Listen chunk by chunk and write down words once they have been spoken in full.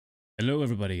Hello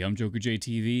everybody, I'm Joker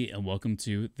JTV and welcome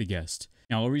to The Guest.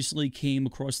 Now I recently came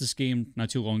across this game not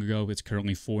too long ago. It's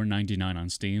currently $4.99 on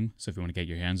Steam, so if you want to get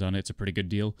your hands on it, it's a pretty good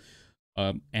deal.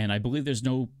 And I believe there's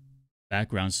no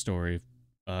background story.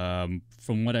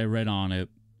 From what I read on it,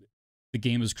 the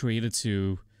game is created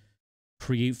to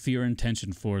create fear and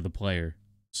tension for the player.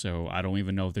 So I don't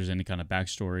even know if there's any kind of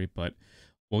backstory, but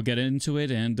we'll get into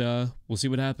it and we'll see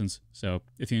what happens. So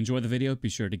if you enjoyed the video, be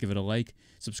sure to give it a like,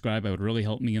 subscribe. It would really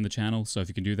help me in the channel. So if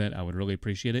you can do that, I would really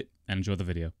appreciate it, and enjoy the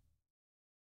video.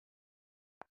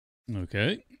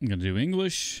 Okay, I'm gonna do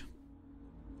English.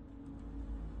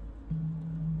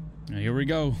 Now here we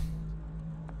go.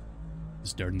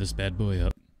 Starting this bad boy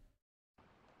up.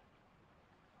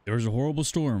 There was a horrible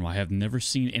storm. I have never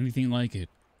seen anything like it.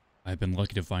 I've been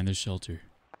lucky to find this shelter.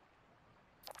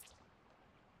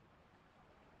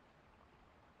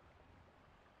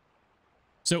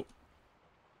 So,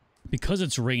 because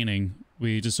it's raining,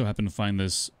 we just so happen to find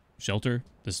this shelter.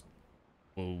 This,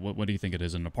 well, what do you think it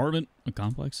is? An apartment? A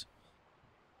complex?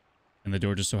 And the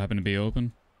door just so happened to be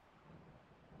open?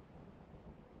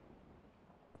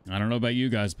 I don't know about you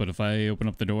guys, but if I open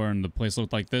up the door and the place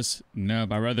looked like this, no,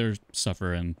 I'd rather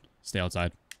suffer and stay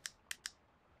outside.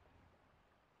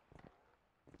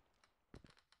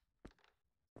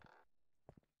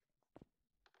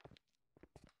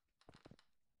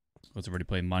 Let's already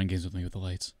play mind games with me with the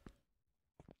lights.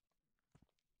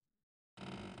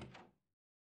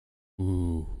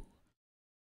 Ooh.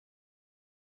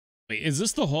 Wait, is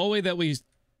this the hallway that we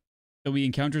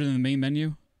encountered in the main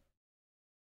menu?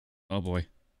 Oh boy.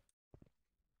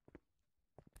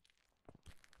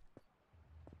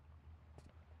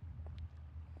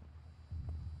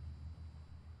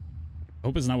 I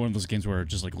hope it's not one of those games where it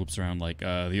just like loops around like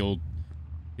the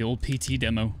old PT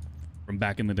demo from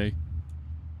back in the day.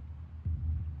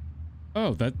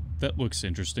 Oh, that looks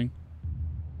interesting.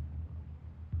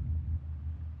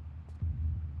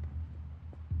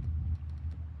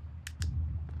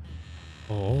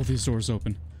 Oh, all these doors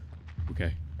open.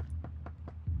 Okay.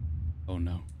 Oh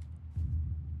no.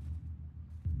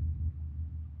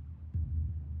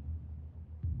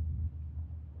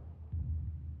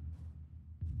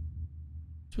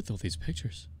 What's with all these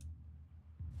pictures?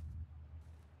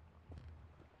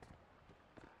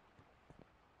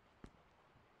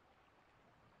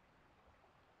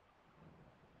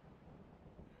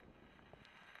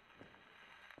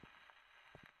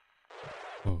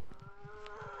 Oh.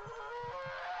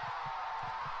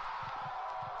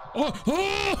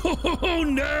 Oh,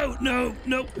 no, no,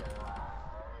 no.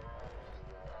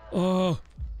 Oh.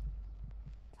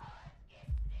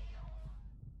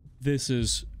 This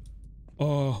is...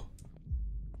 Oh.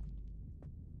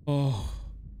 Oh.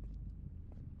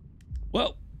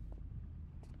 Well.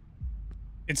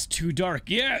 It's too dark.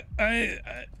 Yeah,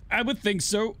 I would think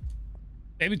so.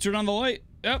 Maybe turn on the light.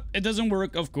 Yep, it doesn't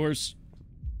work, of course.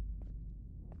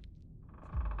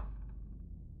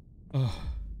 Oh.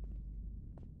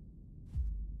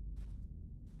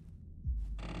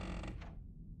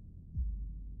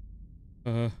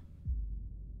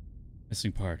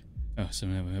 Missing part. Oh, so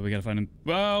we gotta find him.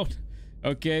 Well,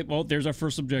 okay, well, there's our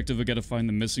first objective. We gotta find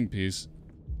the missing piece.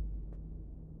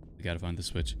 We gotta find the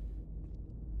switch.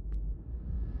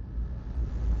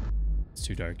 It's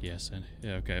too dark, yes. And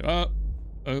yeah, okay. Oh,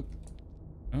 wait,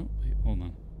 hold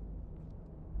on.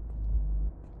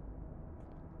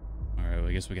 Alright, well,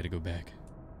 I guess we gotta go back.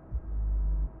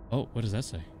 Oh, what does that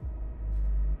say?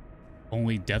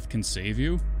 Only death can save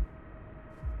you?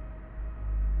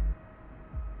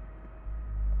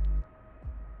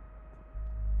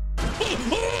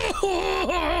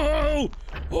 Oh!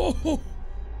 Oh!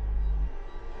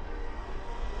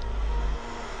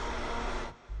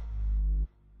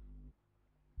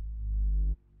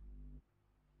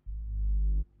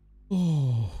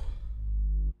 Oh.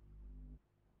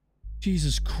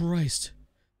 Jesus Christ.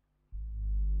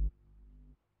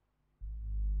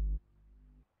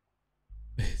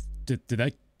 Did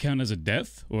that count as a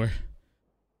death, or?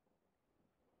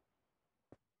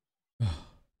 Oh.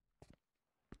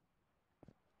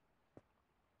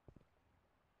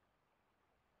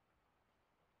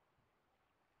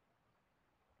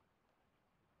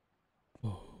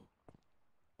 Oh.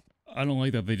 I don't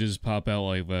like that they just pop out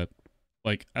like that.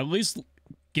 Like, at least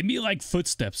give me like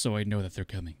footsteps so I know that they're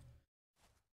coming.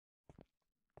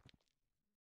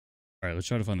 Alright, let's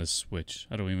try to find this switch.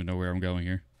 I don't even know where I'm going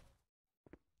here.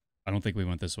 I don't think we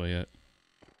went this way yet.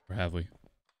 Or have we?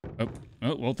 Oh,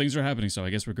 well, things are happening, so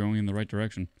I guess we're going in the right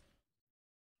direction.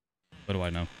 What do I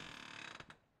know?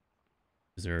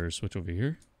 Is there a switch over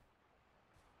here?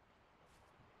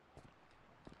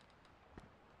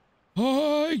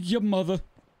 Oh, your mother.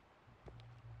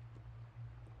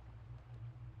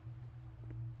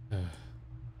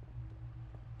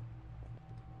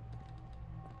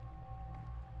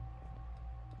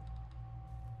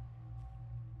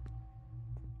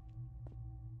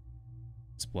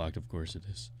 It's blocked, of course it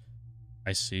is.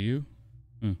 I see you.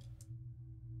 Hmm.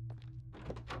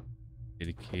 Get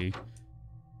a key.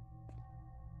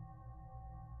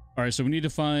 Alright, so we need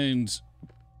to find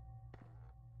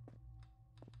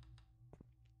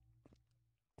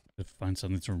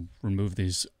something to remove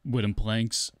these wooden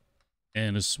planks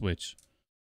and a switch.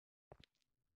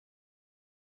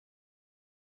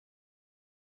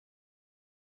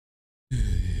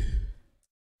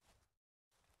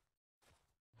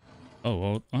 Oh,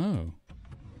 well, oh.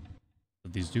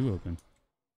 But these do open.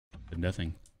 But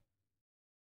nothing.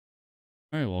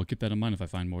 Alright, well, I'll keep that in mind if I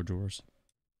find more drawers.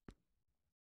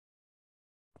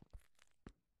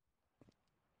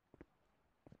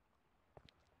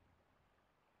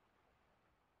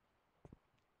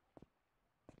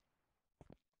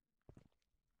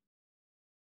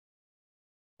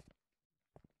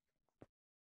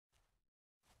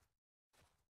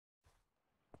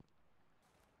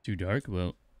 Too dark?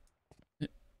 Well,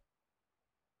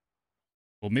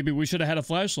 maybe we should have had a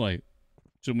flashlight.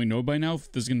 Shouldn't we know by now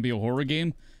if this is going to be a horror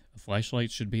game? A flashlight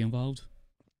should be involved.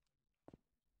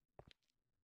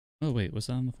 Oh, wait, what's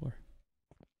that on the floor?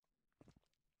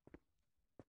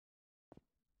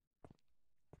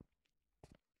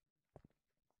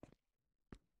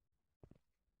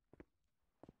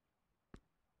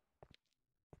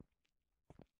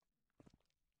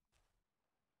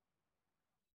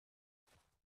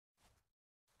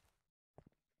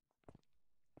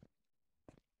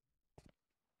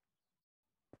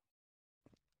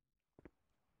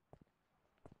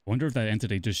 Wonder if that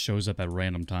entity just shows up at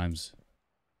random times.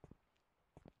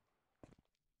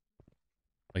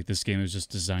 Like, this game is just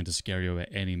designed to scare you at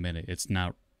any minute. It's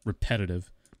not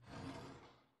repetitive.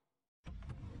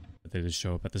 But they just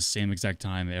show up at the same exact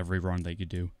time every run that you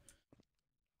do.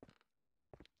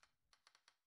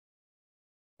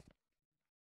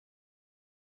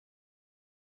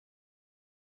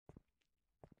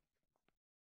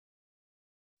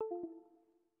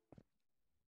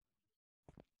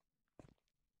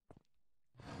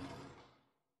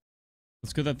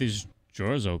 It's good that these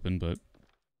drawers open, but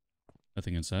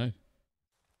nothing inside.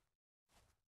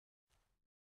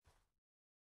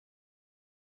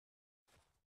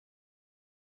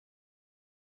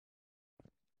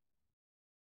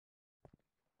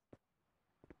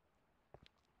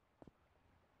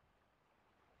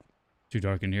 Too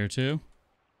dark in here too?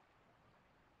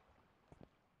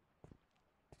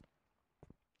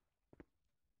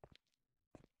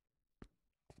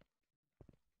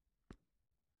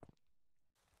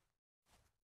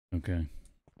 Okay.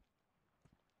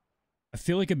 I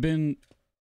feel like we've been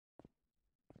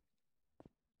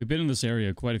in this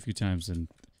area quite a few times, and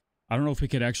I don't know if we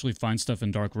could actually find stuff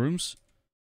in dark rooms.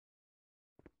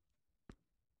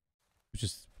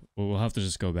 We'll have to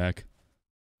just go back.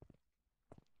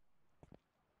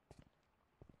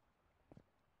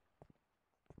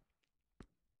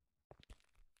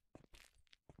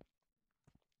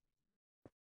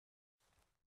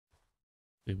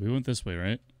 Dude, we went this way,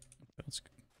 right? Let's go.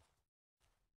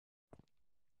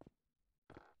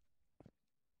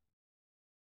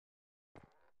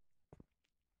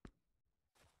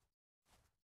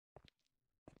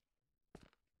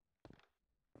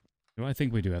 I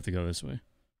think we do have to go this way.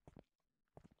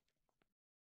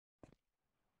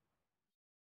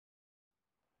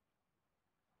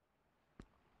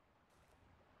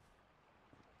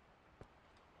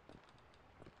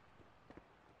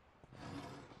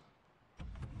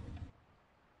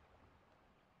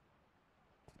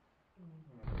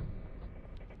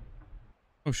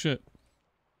 Oh shit.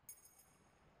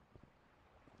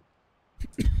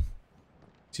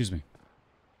 Excuse me.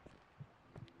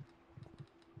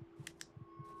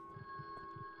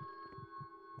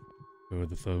 Go with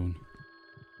the phone.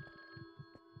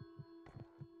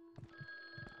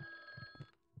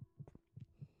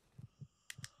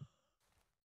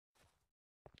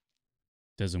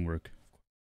 Doesn't work.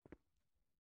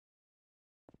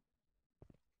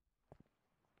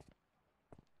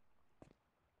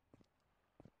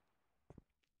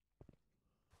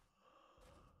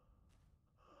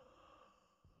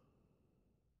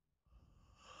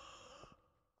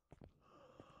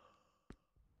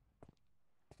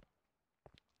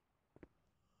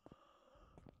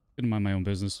 Couldn't mind my own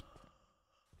business.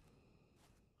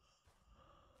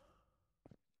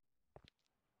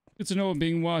 Good to know I'm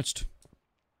being watched.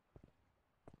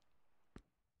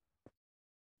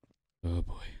 Oh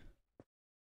boy.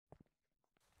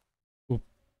 We'll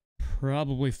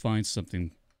probably find something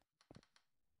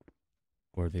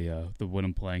for the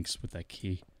wooden planks with that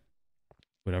key.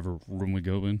 Whatever room we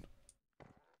go in.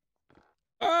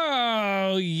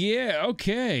 Oh yeah,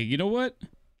 okay. You know what?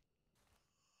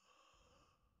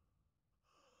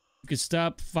 could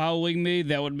stop following me,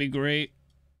 that would be great.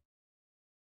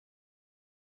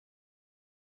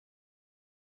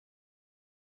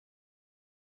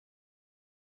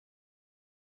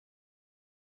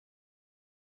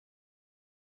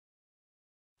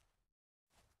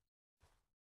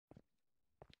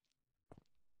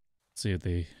 Let's see if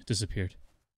they disappeared.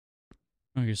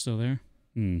 Oh, you're still there?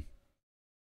 Hmm.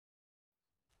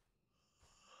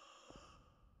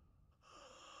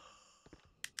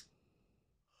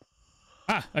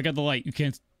 Ah, I got the light. You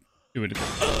can't do it.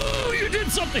 Oh, you did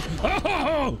something!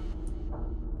 Oh!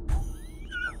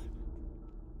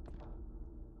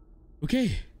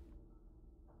 Okay.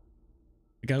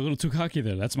 I got a little too cocky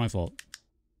there. That's my fault.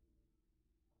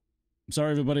 I'm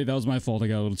sorry, everybody. That was my fault. I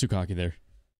got a little too cocky there.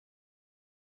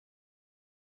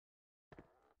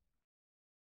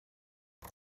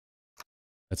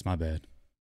 That's my bad.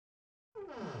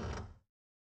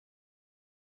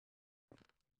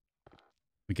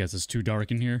 I guess it's too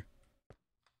dark in here.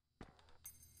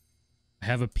 I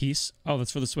have a piece. Oh,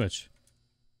 that's for the switch.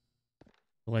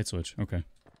 The light switch. Okay.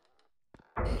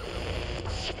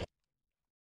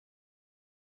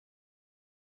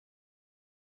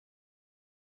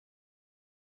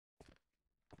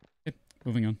 Okay,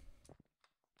 moving on.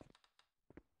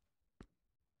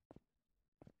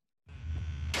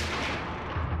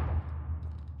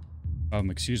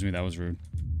 Excuse me, that was rude.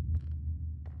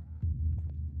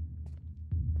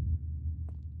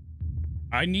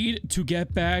 I need to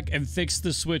get back and fix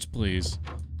the switch, please.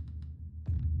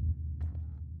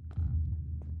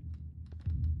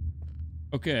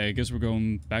 Okay, I guess we're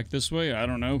going back this way. I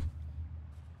don't know.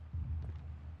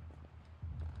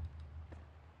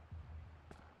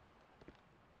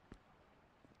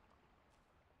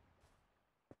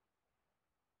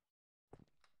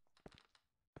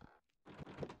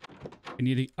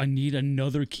 I need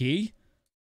another key?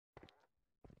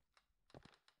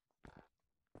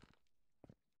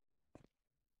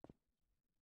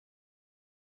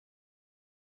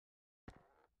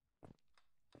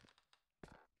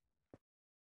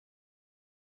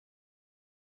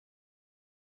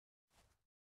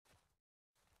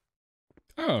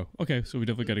 Oh, okay, so we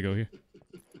definitely gotta go here.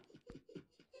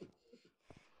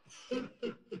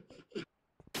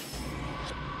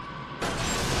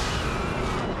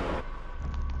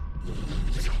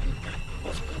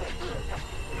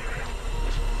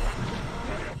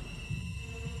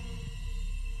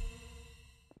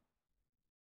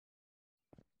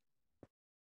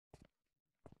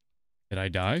 Did I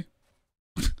die?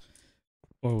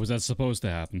 Or was that supposed to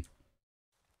happen?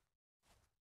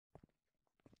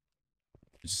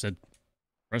 It just said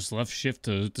press left shift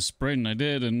to sprint, and I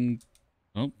did, and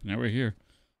oh, now we're here.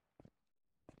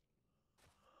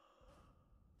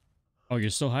 Oh, you're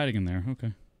still hiding in there.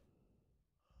 Okay.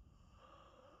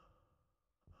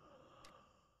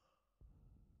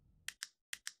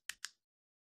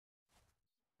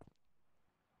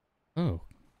 Oh.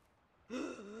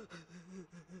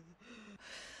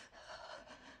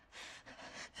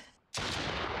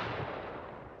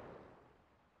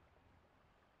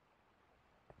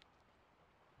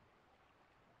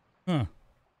 Huh.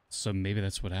 So maybe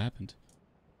that's what happened.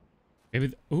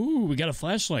 Maybe. Ooh, we got a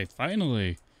flashlight,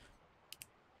 finally.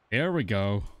 There we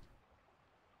go.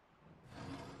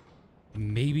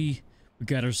 Maybe we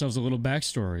got ourselves a little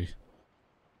backstory.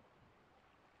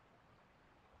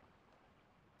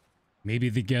 Maybe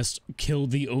the guest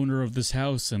killed the owner of this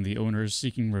house and the owner is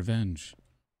seeking revenge.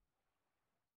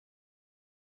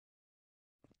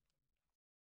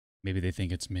 Maybe they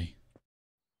think it's me.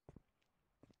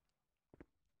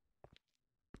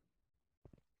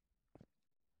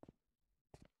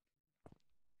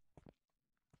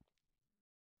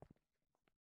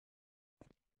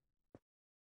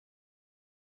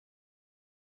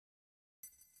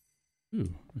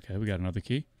 Ooh, okay, we got another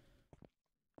key.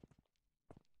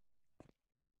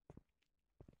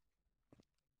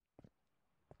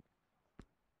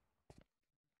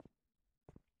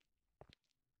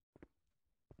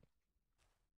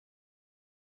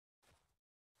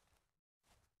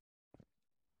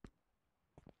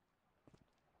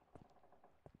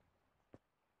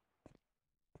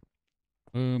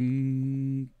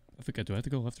 I think do I have to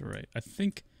go left or right? I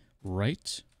think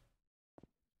right.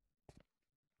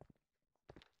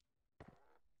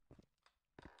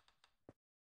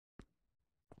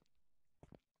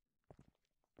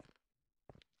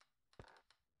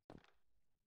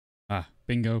 Ah,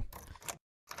 bingo.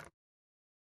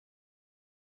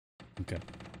 Okay.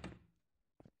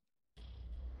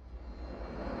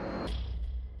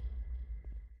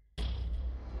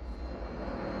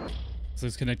 So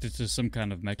it's connected to some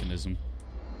kind of mechanism.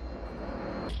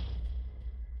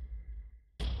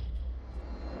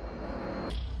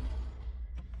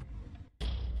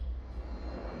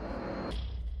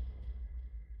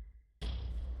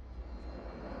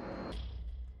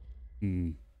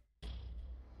 Hmm.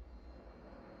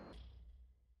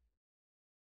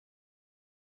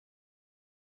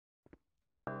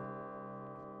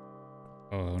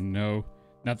 Oh no,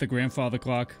 not the grandfather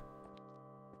clock.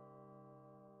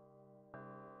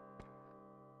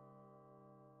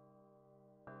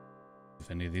 If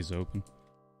any of these open.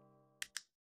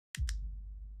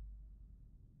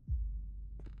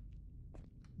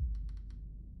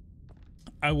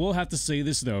 I will have to say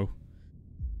this though.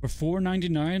 For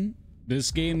 $4.99, this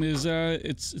game is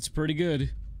it's pretty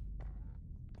good.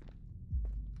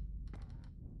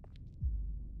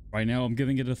 Right now I'm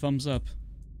giving it a thumbs up.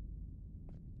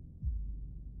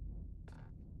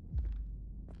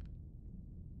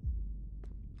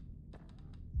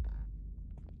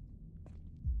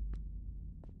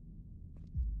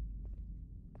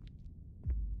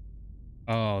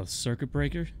 Oh, circuit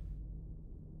breaker?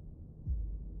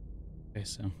 Okay,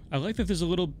 so I like that there's a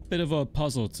little bit of a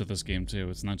puzzle to this game too.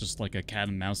 It's not just like a cat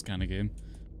and mouse kind of game.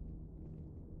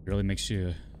 It really makes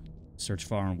you search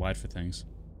far and wide for things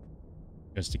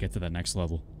just to get to that next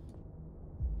level.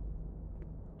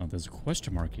 Oh, there's a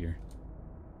question mark here.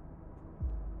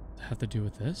 Does it have to do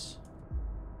with this?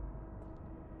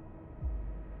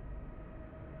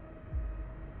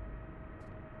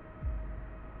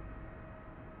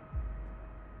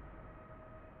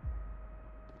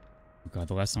 Oh god,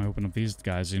 the last time I opened up these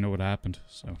guys, you know what happened.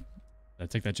 So, did I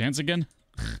take that chance again?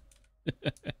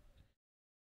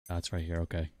 That's right here,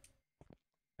 okay.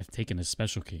 I've taken a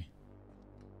special key.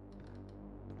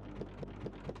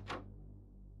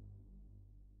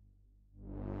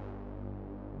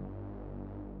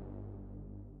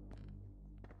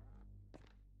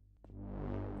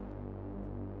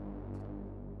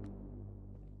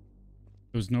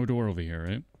 There's no door over here,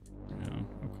 right? Yeah,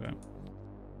 okay.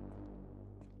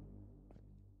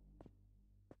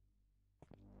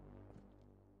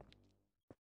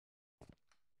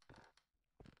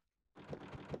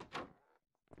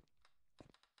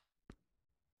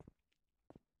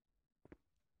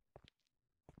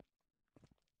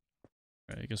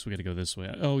 Alright, I guess we gotta go this way.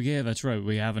 Oh yeah, that's right.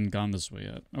 We haven't gone this way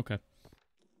yet. Okay.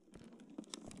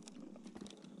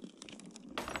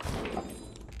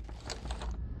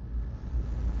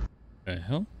 The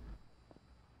hell?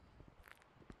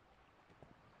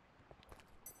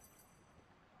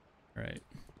 Alright.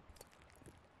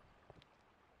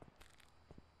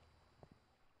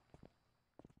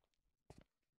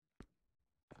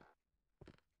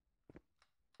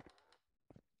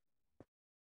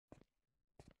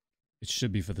 It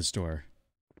should be for the store.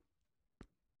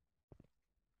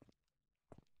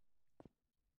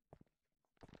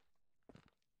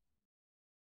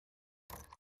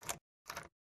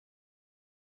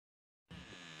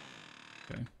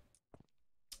 Okay.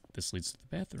 This leads to the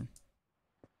bathroom.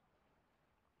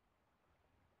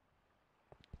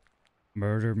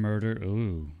 Murder, murder.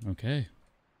 Ooh, okay.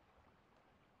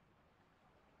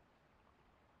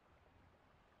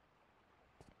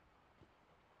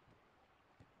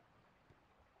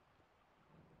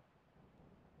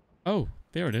 Oh,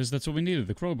 there it is. That's what we needed,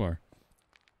 the crowbar.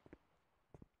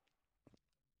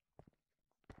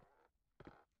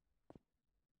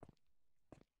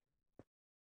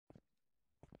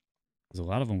 There's a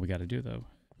lot of them we gotta do, though.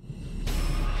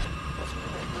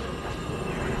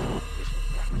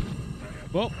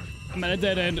 Well, I'm at a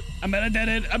dead end. I'm at a dead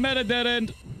end. I'm at a dead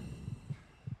end.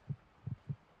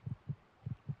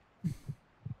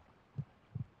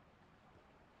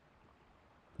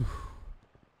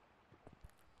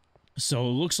 So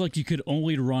it looks like you could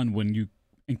only run when you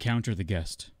encounter the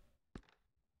guest.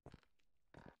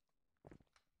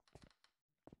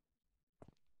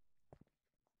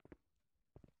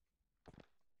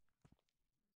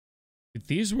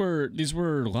 These were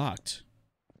locked.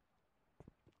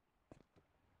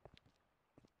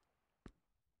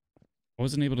 I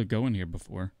wasn't able to go in here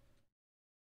before.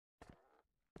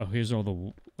 Oh, here's all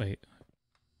the wait.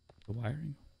 The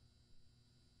wiring.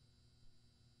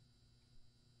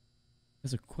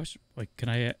 There's a question. Like, can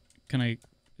I?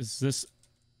 Is this?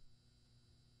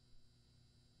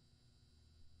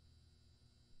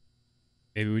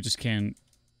 Maybe we just can't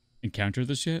encounter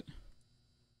this yet.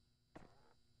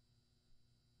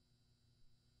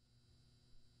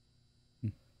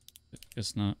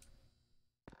 Guess not.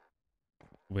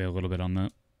 Wait a little bit on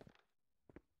that.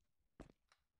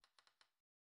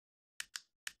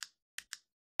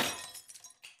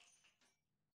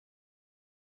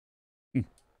 Of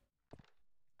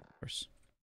course.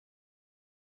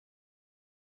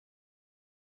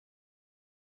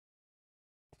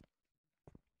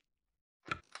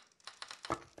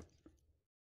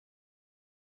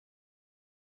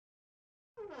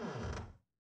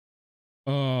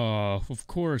 Oh, Oh, of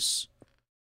course.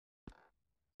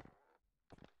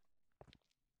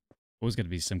 Always got to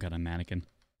be some kind of mannequin.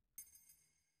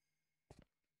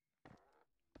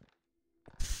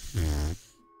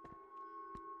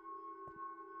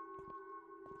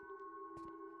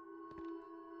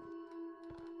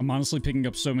 I'm honestly picking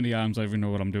up so many items I don't even know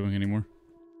what I'm doing anymore.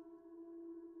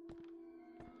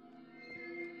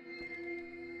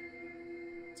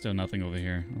 Still nothing over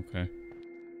here. Okay.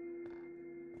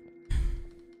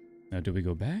 Now, do we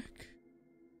go back?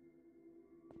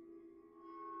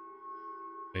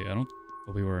 Wait, I don't...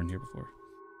 Oh, we were in here before.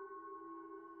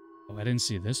 Oh, I didn't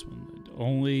see this one.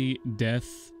 Only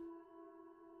death...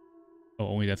 Oh,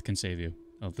 only death can save you.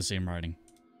 Of the same writing.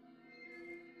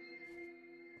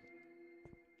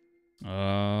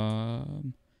 I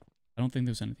don't think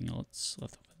there's anything else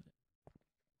left of it.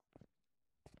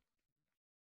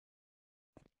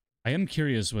 I am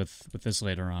curious with this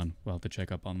later on. We'll have to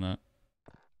check up on that.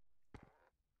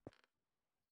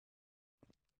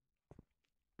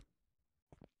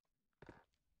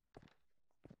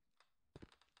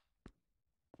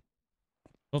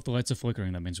 Well, if the lights are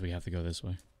flickering, that means we have to go this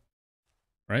way.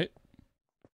 Right?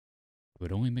 It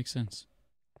would only make sense.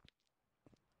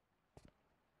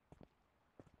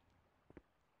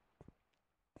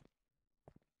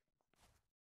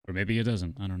 Or maybe it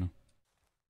doesn't. I don't know.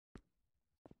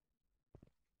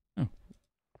 Oh.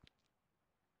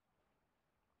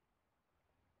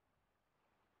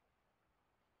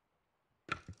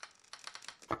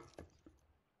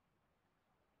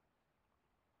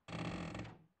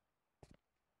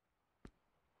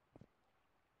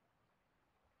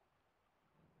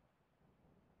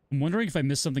 I'm wondering if I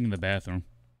missed something in the bathroom.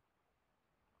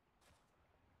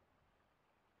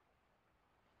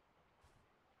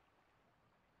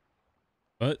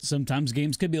 But sometimes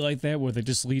games could be like that, where they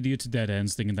just lead you to dead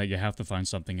ends, thinking that you have to find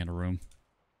something in a room.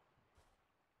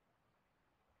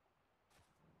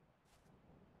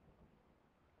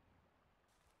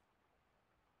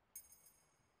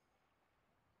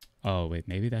 Oh, wait,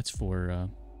 maybe that's for,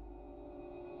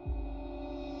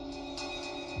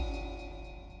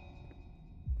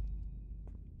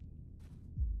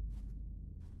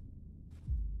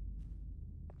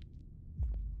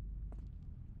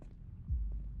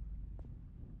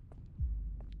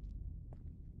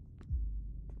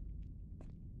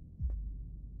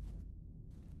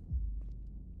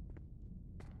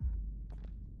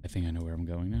 I think I know where I'm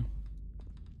going now.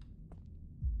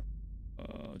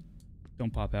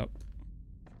 Don't pop out.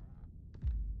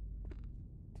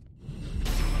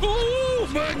 Oh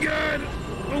my god!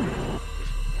 Oh.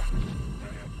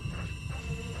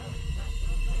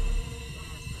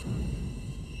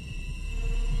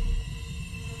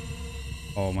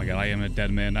 Oh my god, I am a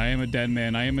dead man. I am a dead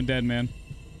man. I am a dead man.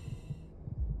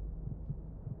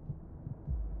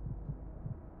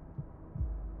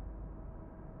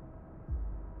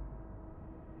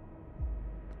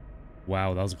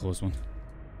 Wow, that was a close one.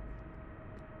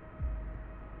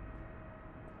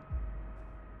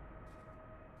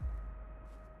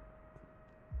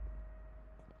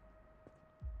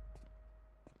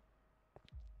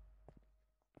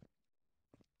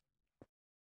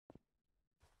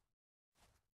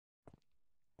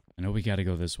 I know we gotta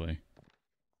go this way.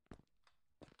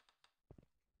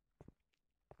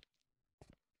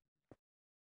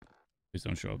 Please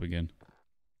don't show up again.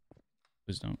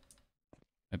 Please don't.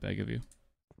 I beg of you.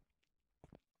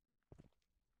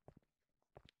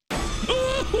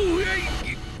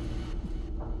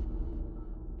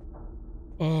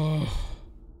 Oh.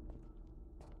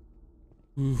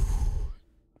 Ooh.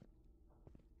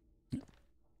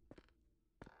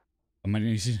 I might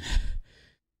need to...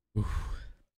 Ooh.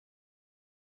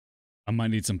 I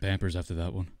might need some Pampers after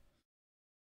that one.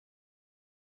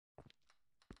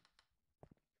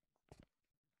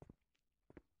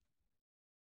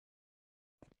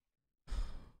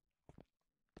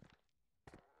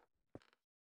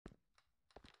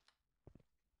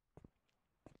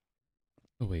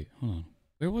 Oh wait, hold on.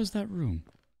 Where was that room?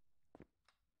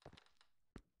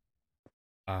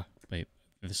 Ah, wait.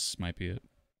 This might be it.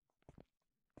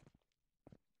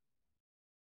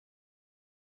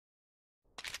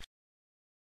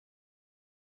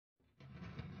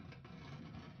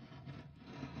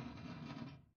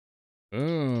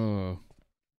 Oh.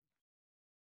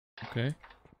 Okay.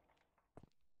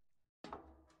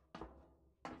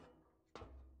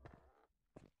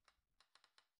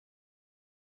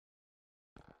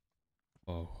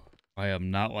 Oh. I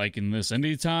am not liking this.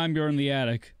 Anytime you're in the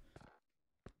attic.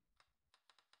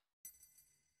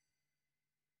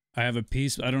 I have a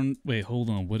piece. I don't... Wait, hold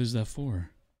on. What is that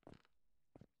for?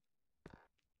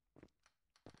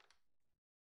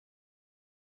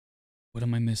 What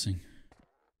am I missing?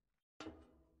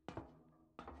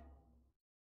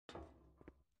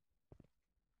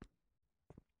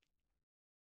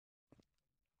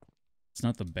 It's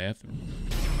not the bathroom.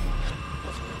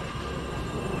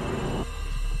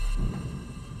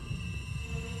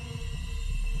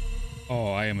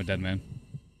 Oh, I am a dead man.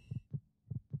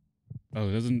 Oh,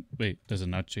 it doesn't... Wait, does it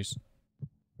not chase?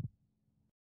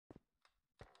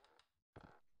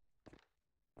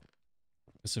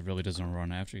 Guess it really doesn't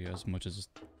run after you as much as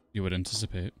you would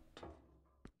anticipate.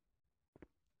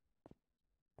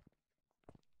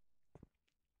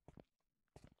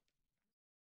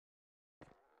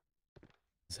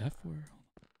 Is that for...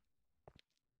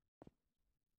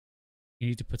 You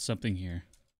need to put something here.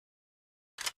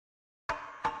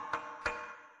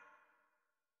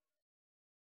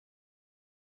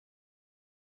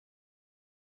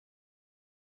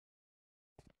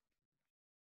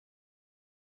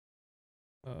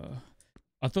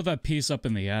 I thought that piece up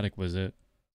in the attic was it.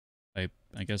 I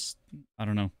guess, I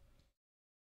don't know.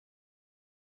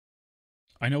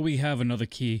 I know we have another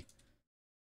key.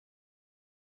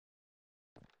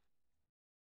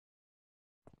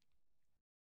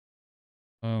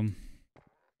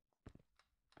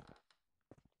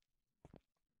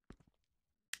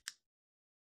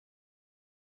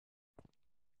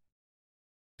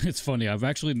 It's funny, I've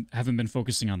actually haven't been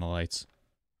focusing on the lights,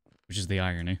 which is the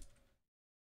irony.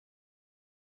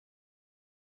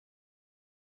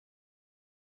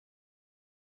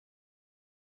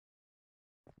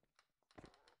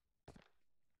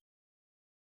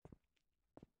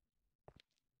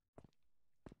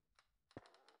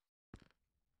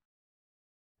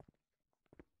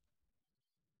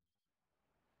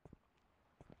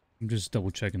 I'm just double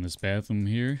checking this bathroom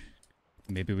here.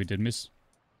 Maybe we did miss...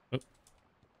 Oh. Is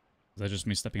that just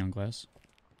me stepping on glass?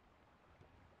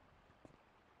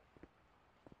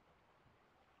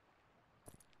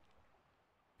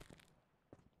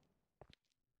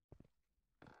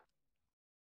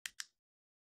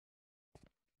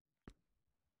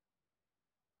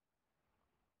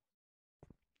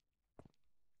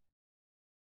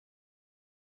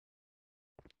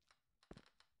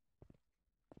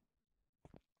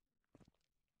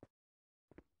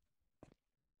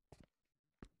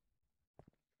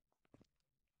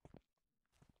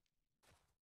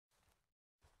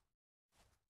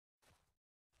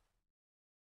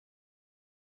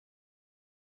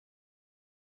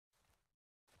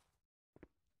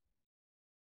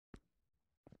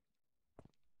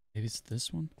 Maybe it's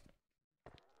this one?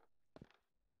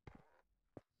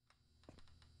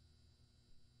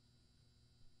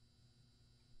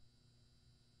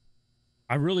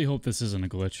 I really hope this isn't a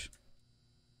glitch.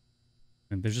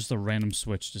 And there's just a random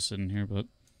switch just sitting here, but...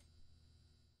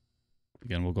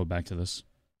 Again, we'll go back to this.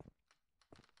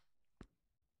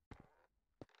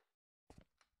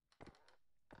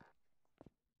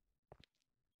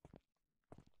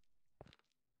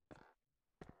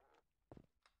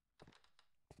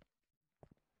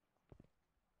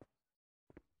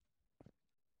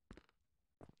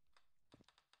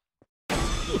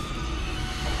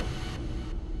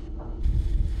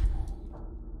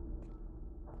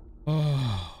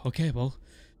 Oh, okay, well...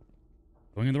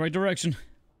 Going in the right direction.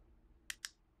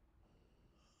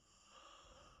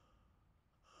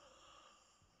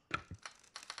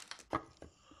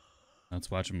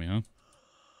 That's watching me, huh?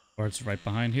 Or it's right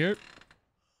behind here.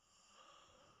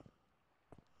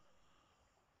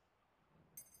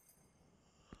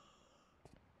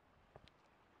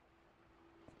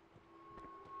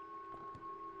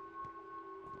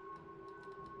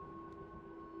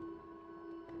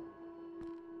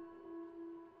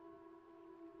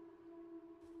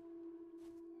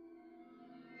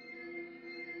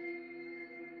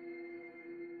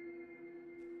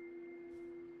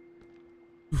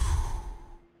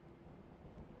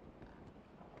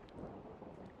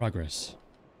 Progress.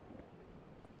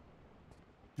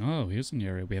 Oh, here's an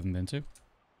area we haven't been to.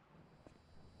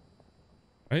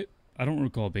 Right? I don't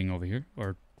recall being over here.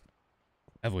 Or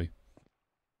have we?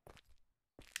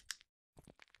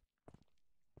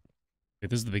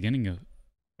 Wait, this is the beginning of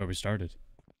where we started.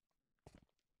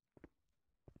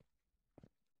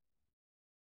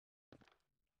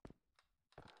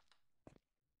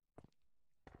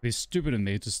 It'd be stupid of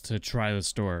me just to try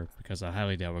this door because I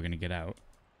highly doubt we're gonna get out.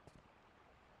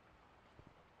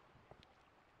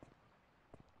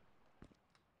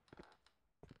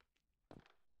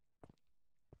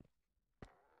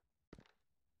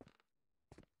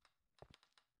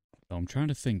 So I'm trying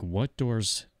to think, what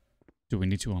doors do we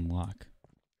need to unlock?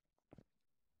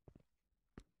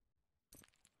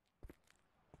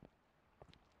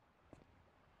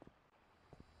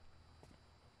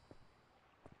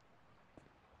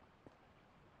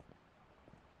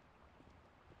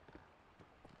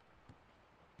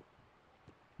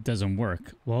 Doesn't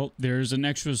work. Well, there's an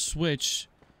extra switch.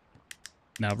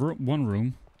 Now, one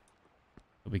room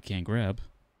that we can't grab.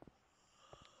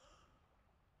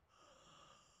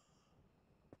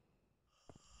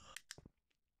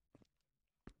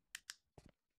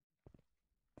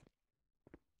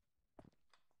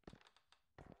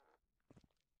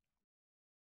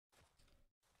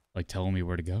 Like telling me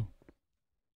where to go.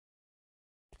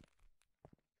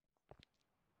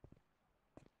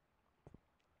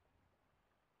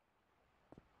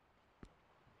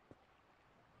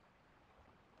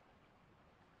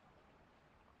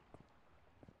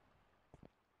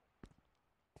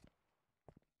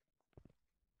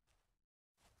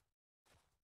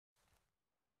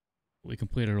 We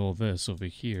completed all this over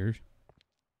here.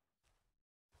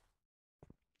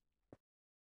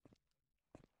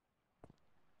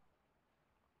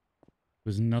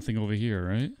 There's nothing over here,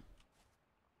 right?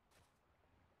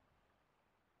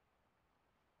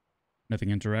 Nothing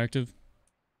interactive?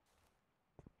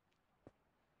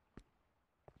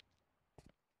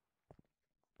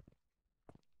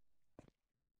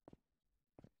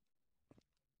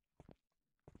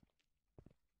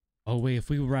 Oh wait, if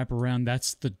we wrap around,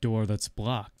 that's the door that's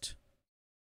blocked.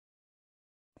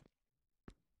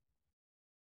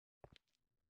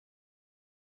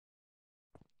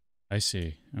 I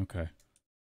see. Okay.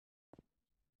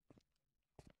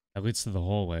 That leads to the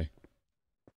hallway.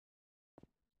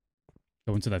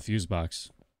 Go into that fuse box.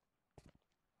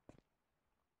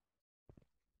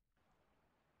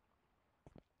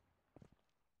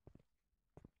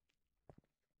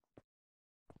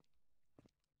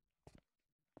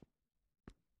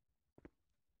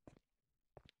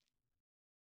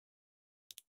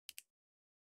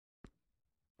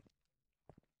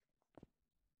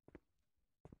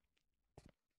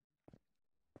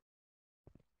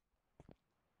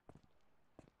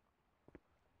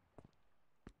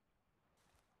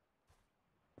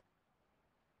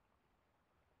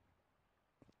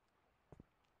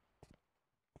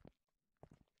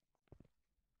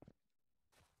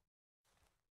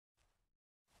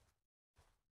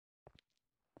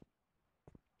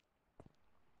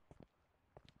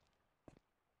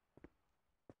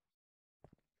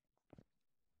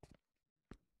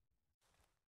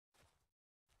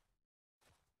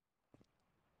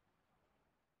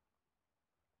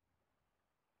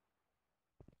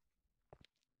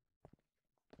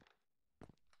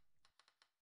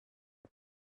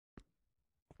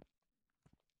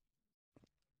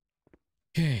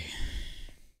 Okay.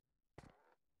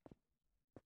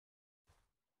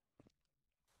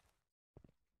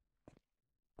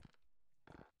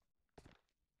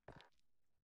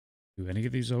 Do any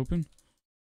of these open?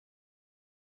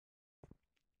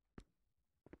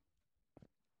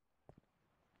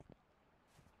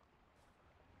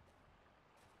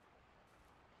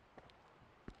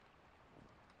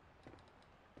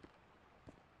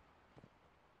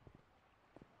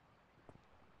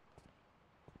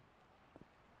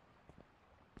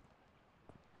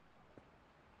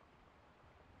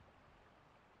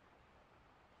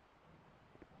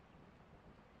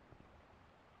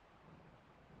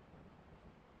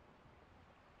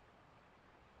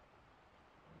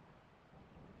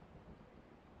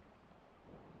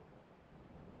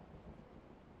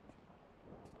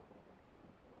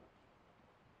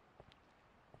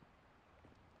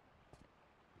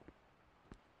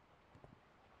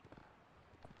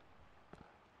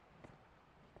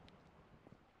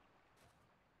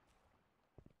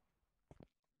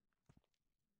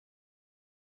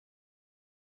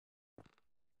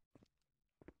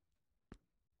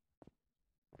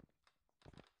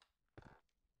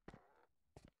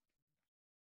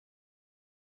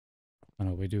 Oh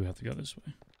no, we do have to go this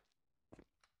way.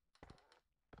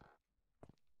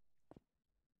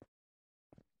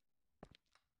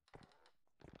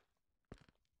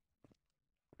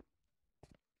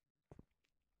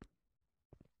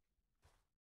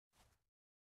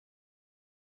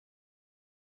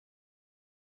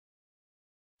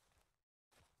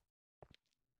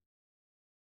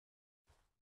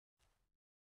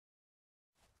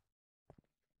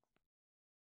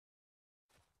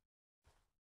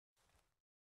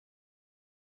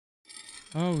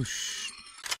 Oh,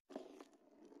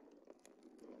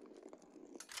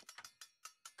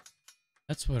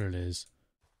 that's what it is.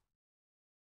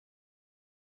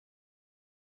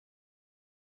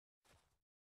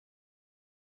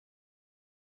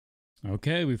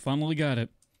 Okay, we finally got it.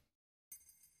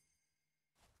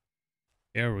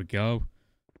 There we go.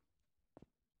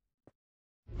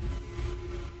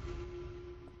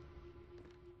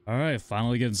 Alright,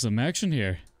 finally getting some action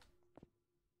here.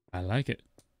 I like it.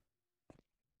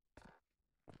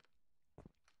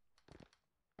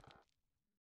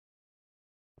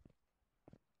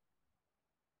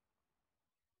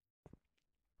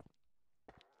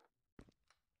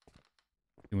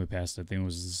 we passed it. I think it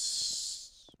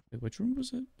was... Wait, which room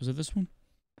was it? Was it this one?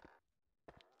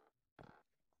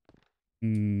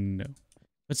 No.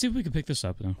 Let's see if we can pick this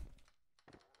up now.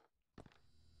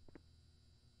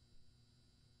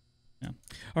 Yeah.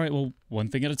 Alright, well, one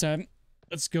thing at a time.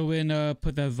 Let's go in,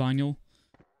 put that vinyl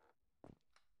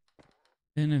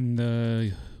in, and,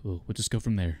 we'll just go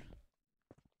from there.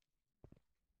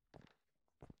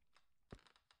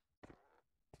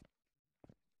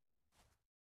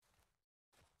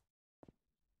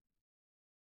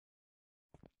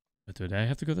 But did I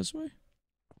have to go this way?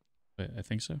 Wait, I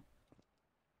think so.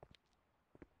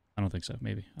 I don't think so.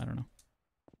 Maybe. I don't know.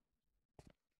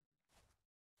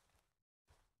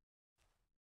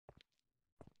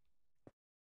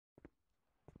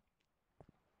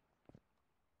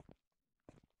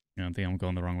 I don't think I'm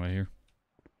going the wrong way here.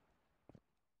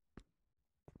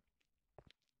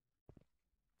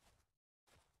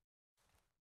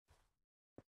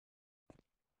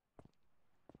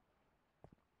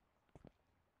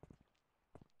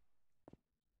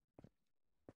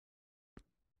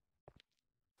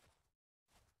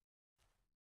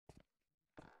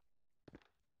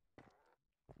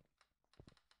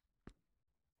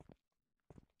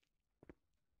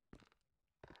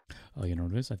 Oh, you know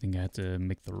what it is? I think I had to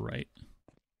make the right.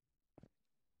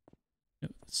 No,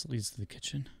 this leads to the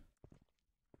kitchen.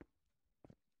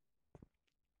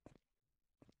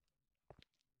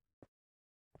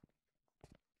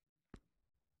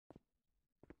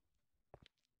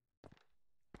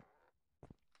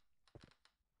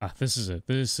 Ah, this is it.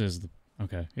 This is the...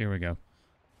 Okay, here we go.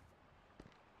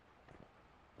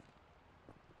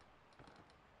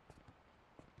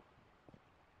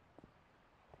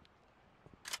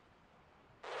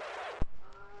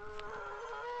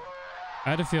 I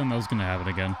had a feeling that was going to happen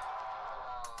again.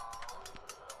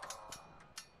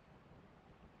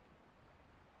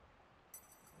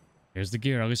 Here's the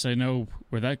gear. At least I know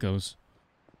where that goes.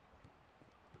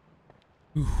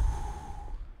 Whew.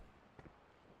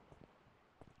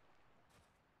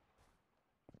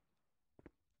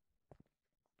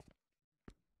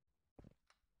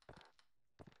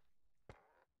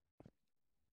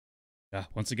 Yeah,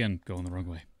 once again, going the wrong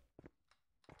way.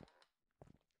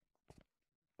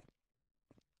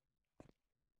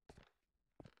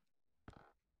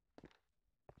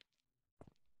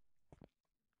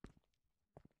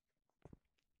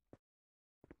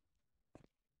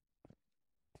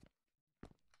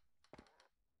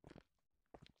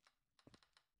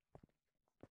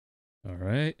 All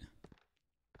right.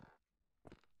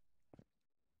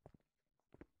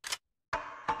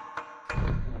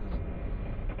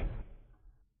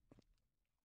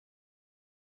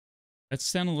 That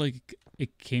sounded like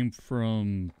it came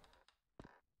from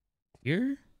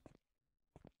here?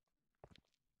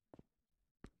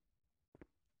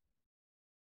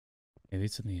 Maybe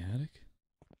it's in the attic?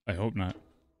 I hope not.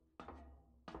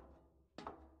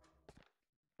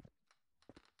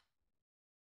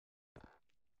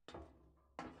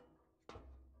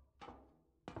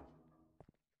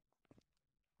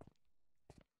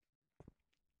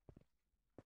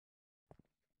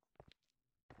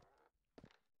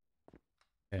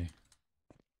 Okay.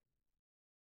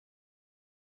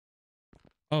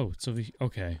 Oh, it's over here.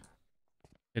 Okay.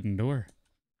 Hidden door.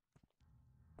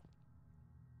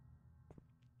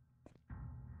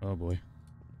 Oh boy.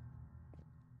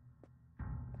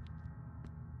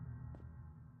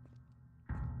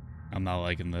 I'm not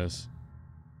liking this.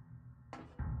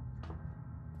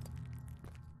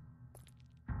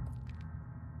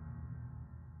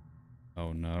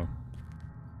 Oh no.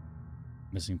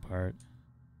 Missing part.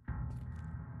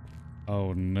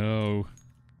 Oh no.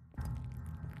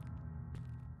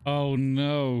 Oh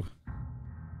no.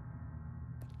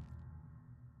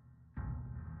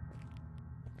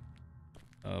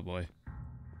 Oh boy.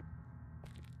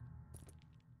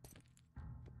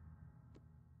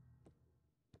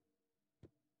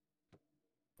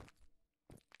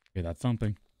 Hear that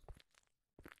thumping.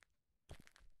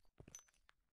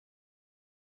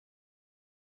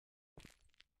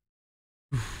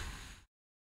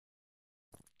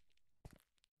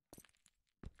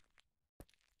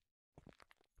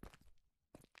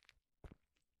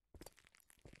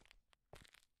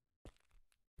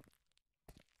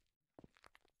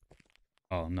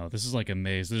 Oh no, this is like a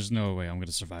maze. There's no way I'm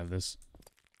gonna survive this.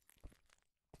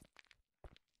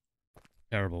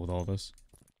 Terrible with all this.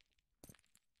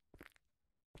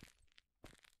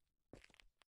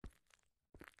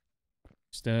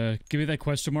 Just give me that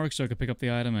question mark so I can pick up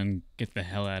the item and get the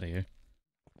hell out of here.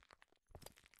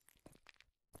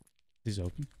 These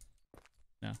open?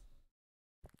 No.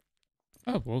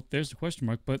 Oh, well, there's the question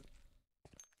mark, but...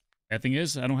 Bad thing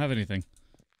is, I don't have anything.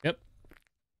 Yep.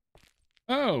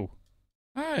 Oh,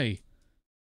 hi.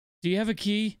 Do you have a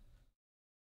key?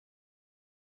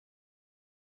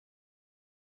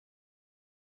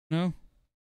 No?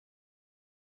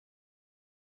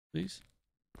 Please?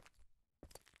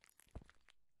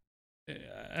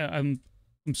 I'm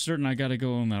certain I gotta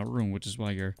go in that room, which is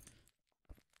why you're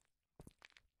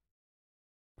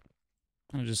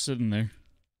kind of just sitting there.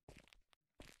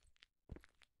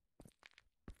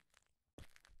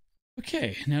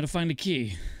 Okay, now to find a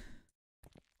key.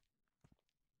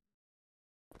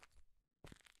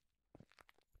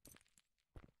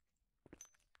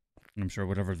 And I'm sure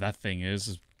whatever that thing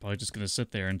is probably just gonna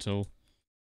sit there until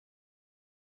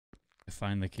I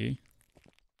find the key.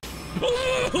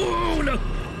 Oh, no!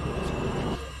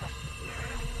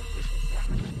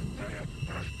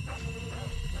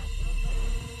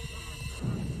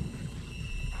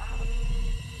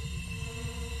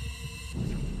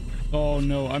 Oh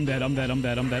no, I'm dead, I'm dead, I'm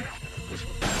dead, I'm dead.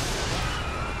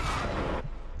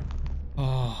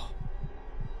 Oh.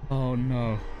 Oh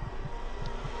no.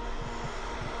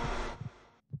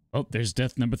 Oh, there's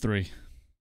death number 3.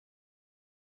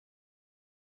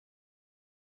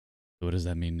 What does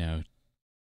that mean now?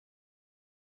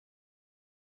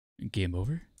 Game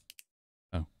over?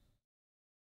 Oh.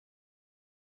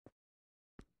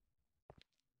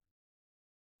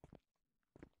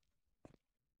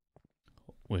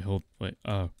 Wait.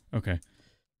 Oh, okay.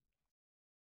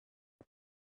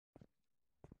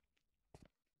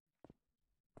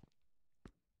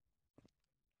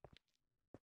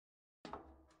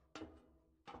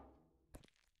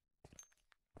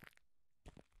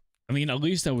 I mean, at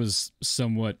least I was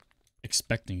somewhat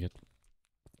expecting it.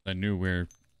 I knew where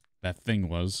that thing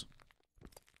was.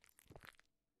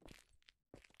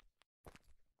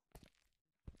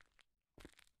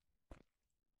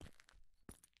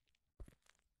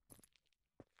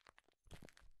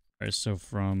 Alright, so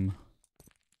from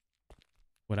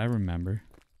what I remember,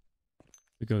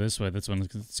 we go this way, that's when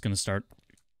it's gonna start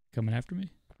coming after me.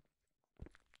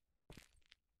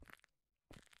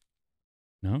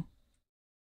 No?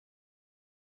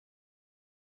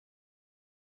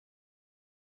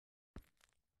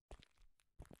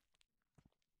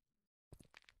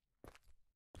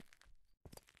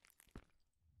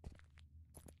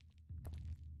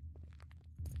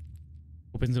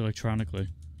 Opens electronically.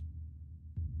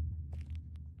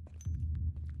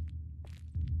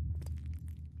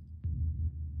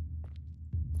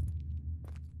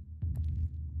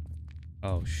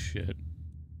 Oh shit.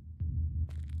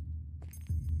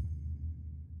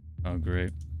 Oh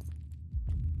great.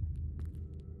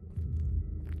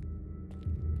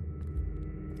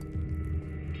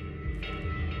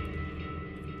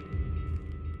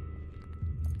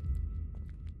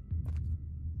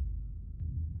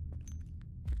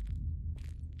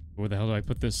 Where the hell do I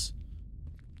put this?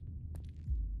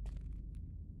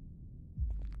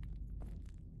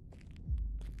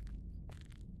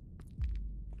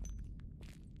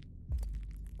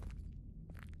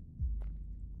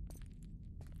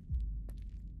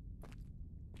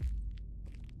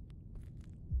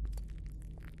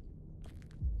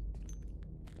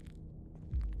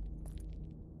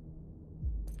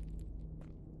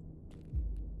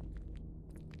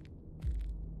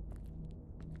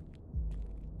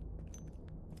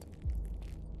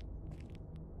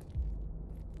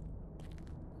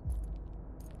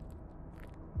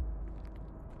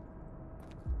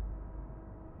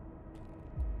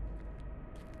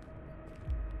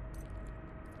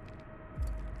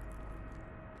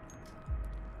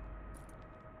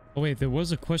 Oh wait, there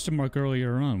was a question mark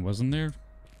earlier on, wasn't there?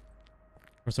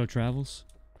 Corso Travels?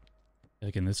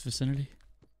 Like in this vicinity?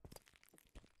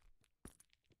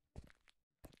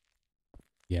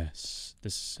 Yes,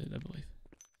 this is it, I believe.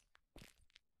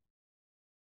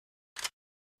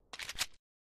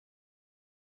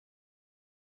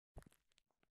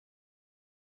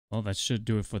 Well, that should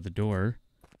do it for the door.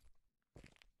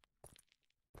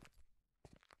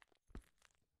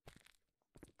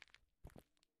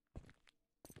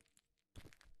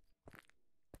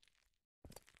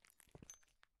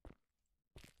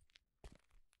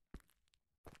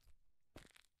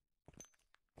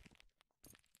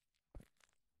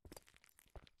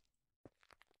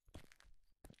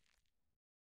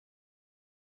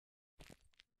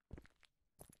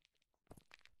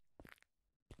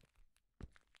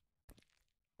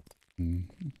 Mm.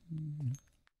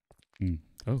 Mm.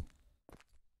 Oh.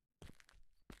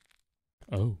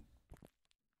 Oh.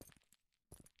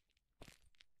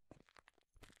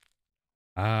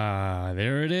 Ah,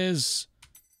 there it is.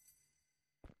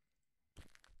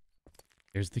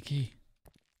 Here's the key.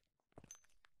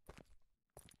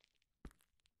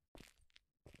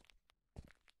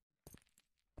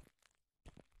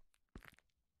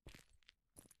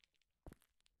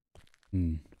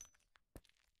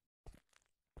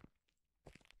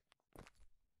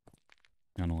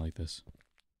 I don't like this.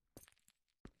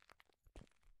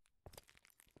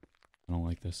 I don't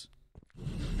like this.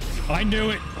 I knew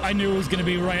it! I knew it was gonna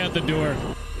be right at the door.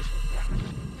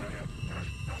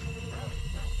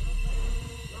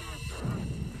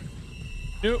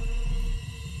 Nope.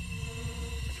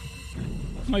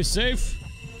 Am I safe?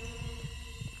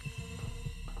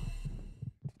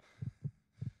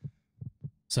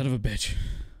 Son of a bitch.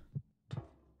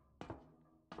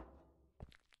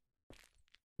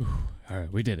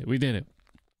 Alright, we did it. We did it.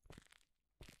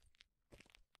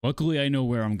 Luckily, I know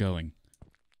where I'm going.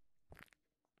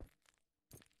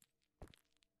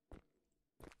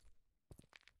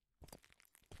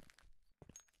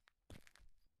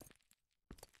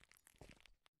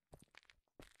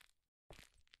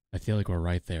 I feel like we're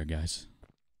right there, guys.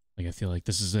 Like, I feel like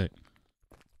this is it.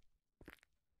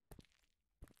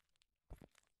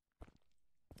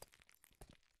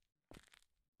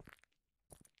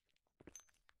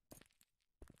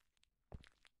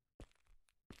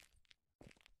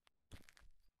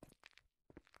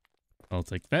 I'll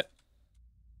take that.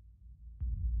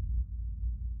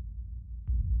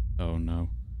 Oh no.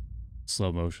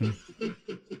 Slow motion.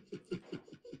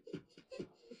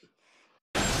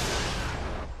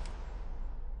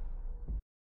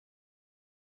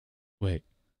 Wait.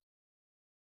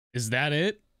 Is that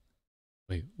it?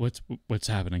 Wait, what's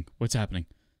happening? What's happening?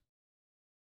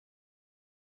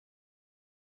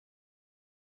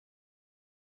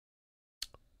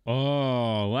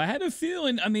 Oh, I had a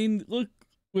feeling. I mean, look,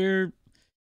 we're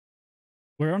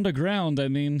underground. I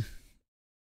mean,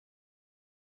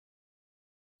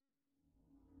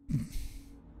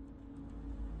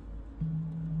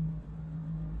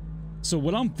 so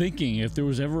what I'm thinking, if there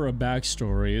was ever a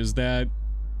backstory, is that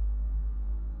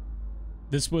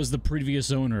this was the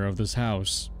previous owner of this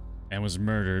house and was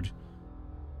murdered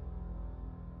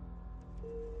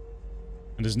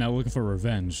and is now looking for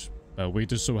revenge. But we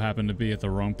just so happened to be at the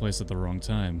wrong place at the wrong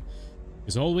time.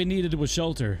 Because all we needed was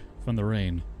shelter from the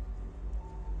rain.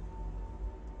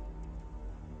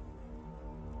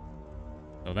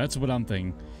 So that's what I'm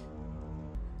thinking.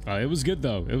 It was good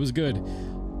though. It was good.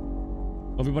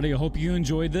 Everybody, I hope you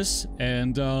enjoyed this,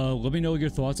 and let me know your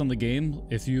thoughts on the game.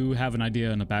 If you have an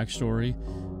idea and a backstory,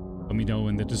 let me know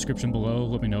in the description below.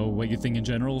 Let me know what you think in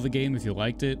general of the game, if you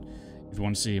liked it. If you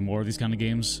want to see more of these kind of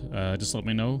games, just let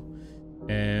me know.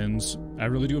 And I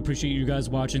really do appreciate you guys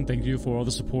watching. Thank you for all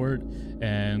the support.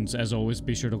 And as always,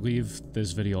 be sure to leave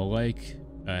this video a like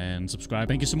and subscribe.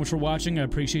 Thank you so much for watching. I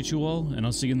appreciate you all, and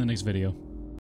I'll see you in the next video.